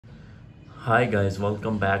Hi guys,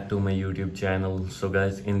 welcome back to my YouTube channel. So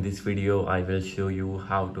guys, in this video I will show you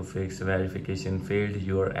how to fix verification failed.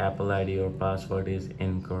 Your Apple ID or password is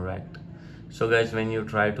incorrect. So guys, when you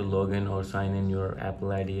try to log in or sign in your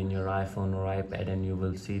Apple ID in your iPhone or iPad and you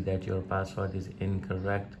will see that your password is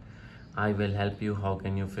incorrect, I will help you how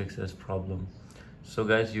can you fix this problem. So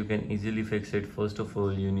guys, you can easily fix it. First of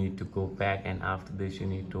all, you need to go back, and after this you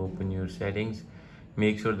need to open your settings.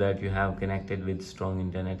 Make sure that you have connected with strong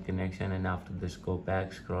internet connection, and after this go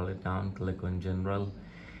back, scroll it down, click on general,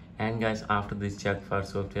 and guys, after this check for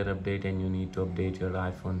software update, and you need to update your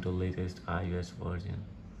iPhone to latest iOS version.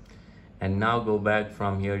 And now go back.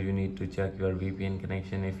 From here you need to check your VPN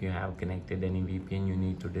connection. If you have connected any VPN, you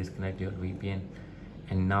need to disconnect your VPN,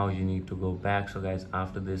 and now you need to go back. So guys,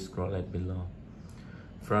 after this scroll it below.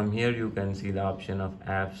 From here you can see the option of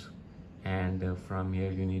apps, and from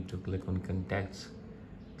here you need to click on contacts,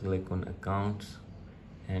 click on accounts,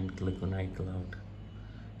 and click on iCloud.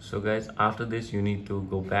 So guys, after this you need to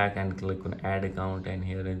go back and click on add account, and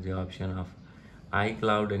here is the option of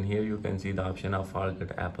iCloud, and here you can see the option of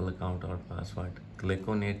forget Apple account or password. Click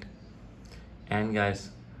on it, and guys,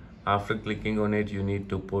 after clicking on it you need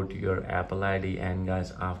to put your Apple ID, and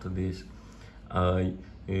guys, after this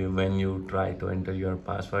when you try to enter your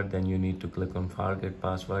password, then you need to click on forget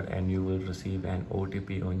password, and you will receive an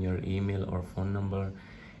OTP on your email or phone number.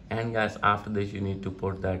 And guys, after this you need to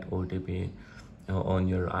put that OTP on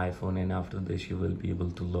your iPhone, and after this you will be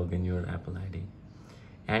able to log in your Apple ID.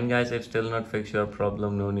 And guys, if still not fix your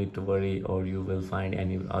problem, no need to worry, or you will find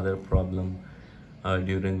any other problem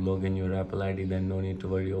during login your Apple ID, then no need to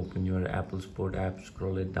worry. Open your Apple Support app,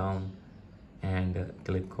 scroll it down, and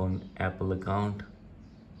click on Apple account.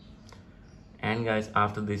 And guys,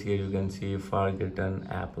 after this here you can see forgotten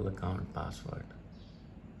Apple account password.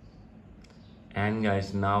 And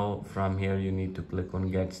guys, now from here you need to click on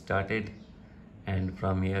get started, and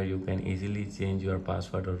from here you can easily change your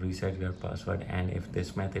password or reset your password. And if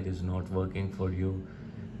this method is not working for you,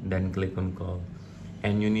 then click on call,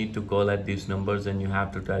 and you need to call at these numbers, and you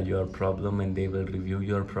have to tell your problem, and they will review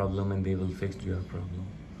your problem and they will fix your problem.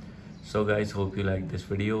 So guys, hope you like this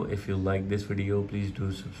video. If you like this video, please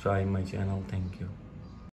do subscribe my channel. Thank you.